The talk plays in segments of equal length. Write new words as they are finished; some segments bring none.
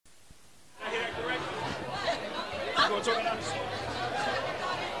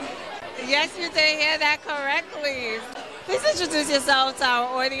Yes, you did hear that correctly. Please introduce yourself to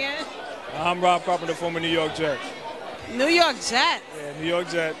our audience. I'm Rob Carpenter, former New York Jet. New York Jet? Yeah, New York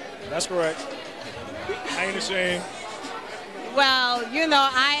Jet. That's correct. I ain't ashamed. Well, you know,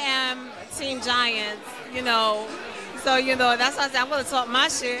 I am Team Giants, you know. So, you know, that's why I said I'm going to talk my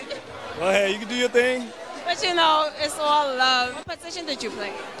shit. Go ahead, you can do your thing. But, you know, it's all love. What position did you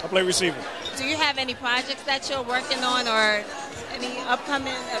play? I play receiver. Do you have any projects that you're working on or any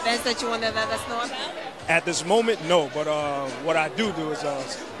upcoming events that you want to let us know about? At this moment, no. But what I do is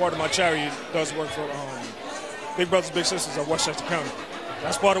part of my charity does work for Big Brothers Big Sisters of Westchester County.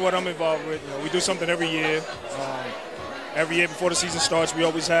 That's part of what I'm involved with. You know, we do something every year. Every year before the season starts, we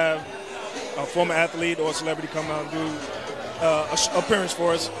always have a former athlete or celebrity come out and do an appearance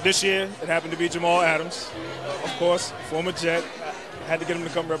for us. This year, it happened to be Jamal Adams, of course, former Jet. I had to get him to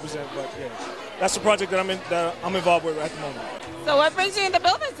come represent, but yeah, that's the project that I'm involved with at the moment. So what brings you in the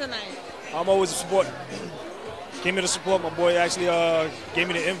building tonight? I'm always a supporter. Came here to support. My boy actually gave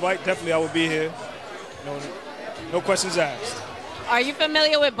me the invite. Definitely I will be here. No questions asked. Are you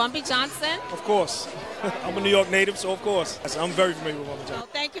familiar with Bumpy Johnson? Of course. I'm a New York native, so of course. I'm very familiar with Bumpy Johnson. Well,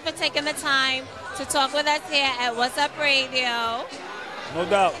 thank you for taking the time to talk with us here at What's Up Radio. No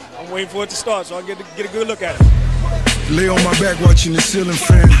doubt. I'm waiting for it to start so I can get a good look at it. Lay on my back watching the ceiling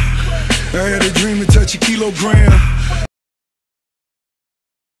fan. I had a dream to touch a kilogram.